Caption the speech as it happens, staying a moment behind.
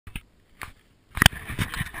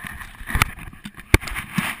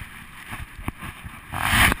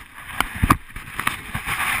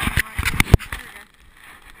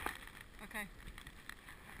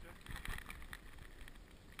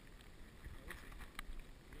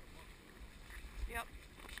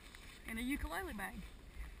ukulele bag.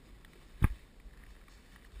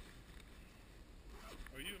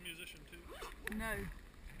 Are you a musician too? No,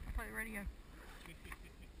 I play the radio.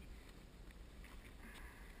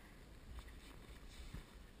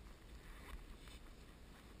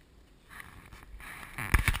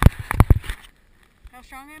 How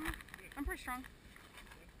strong am I? Yeah. I'm pretty strong.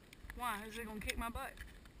 Yeah. Why? Is it gonna kick my butt?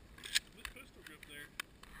 This pistol grip there,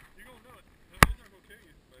 you're gonna know it. I mean, it's not gonna kill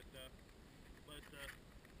you, but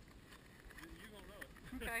you're gonna know it.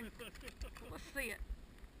 Okay. Well, let's see it.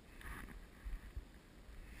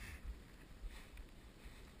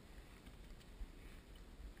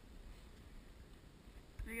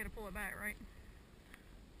 You gotta pull it back, right?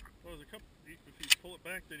 Well, there's a couple. If you pull it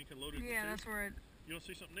back, then you can load it. Yeah, that's where it. You want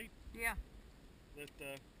to see something neat? Yeah. That go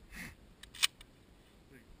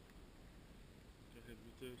ahead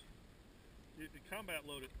with this. You combat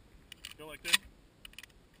load it. Go like this,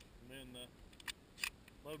 and then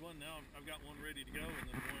load one. Now I've got one ready to go, and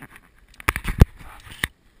then one.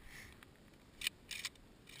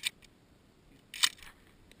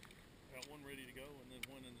 Got one ready to go, and then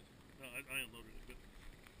one in the. No, I ain't loaded it, but.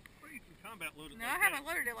 You can combat load it. No, like I haven't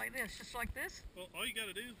loaded it like this, just like this. Well, all you got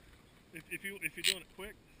to do, if you're doing it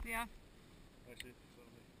quick. Yeah. Actually, so let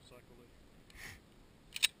me cycle it.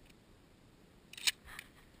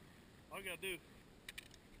 All you got to do.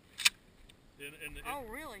 Oh,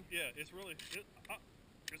 really? Yeah, it's really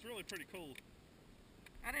pretty cool.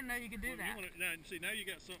 I didn't know you could do that. Now you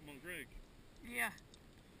got something on Greg. Yeah.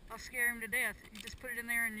 I'll scare him to death. You just put it in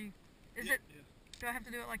there and you. Yeah. Do I have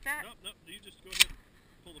to do it like that? Nope. You just go ahead.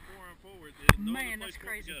 Pull the forearm forward. Man, that's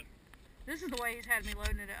crazy. This is the way he's had me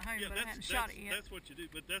loading it at home, but I hadn't shot it yet. That's what you do,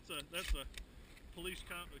 but that's a police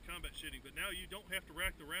combat shooting. But now you don't have to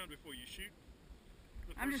rack the round before you shoot.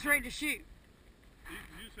 I'm just ready to shoot. You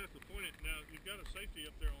just have to point it. Now you've got a safety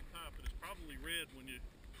up there on top, but it's probably red when you.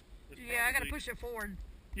 Yeah, I got to push it forward.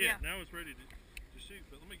 Yeah, now it's ready to shoot.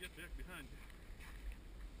 But let me get back behind you.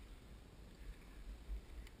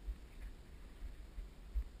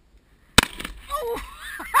 Oh!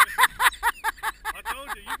 I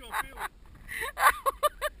told you, you're going to feel it.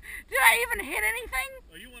 Did I even hit anything?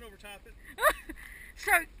 Oh, you went over top it.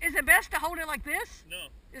 So, is it best to hold it like this? No.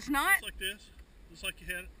 It's not? It's like this. Just like you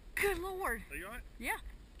had it. Good Lord. Are you alright? Yeah.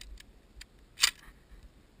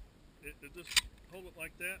 Just hold it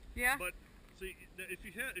like that. Yeah. But, see, if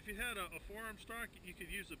you had a forearm strike, you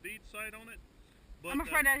could use a bead sight on it. But, I'm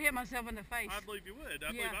afraid I'd hit myself in the face. I believe you would.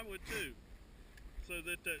 I believe I would too. So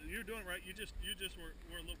that you're doing it right. You just were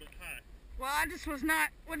a little bit high. Well, I just was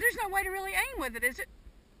not. Well, there's no way to really aim with it, is it?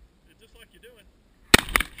 It's just like you're doing.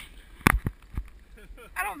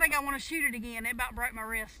 I don't think I want to shoot it again. It about broke my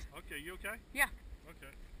wrist. Okay, you okay? Yeah.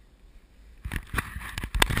 Okay.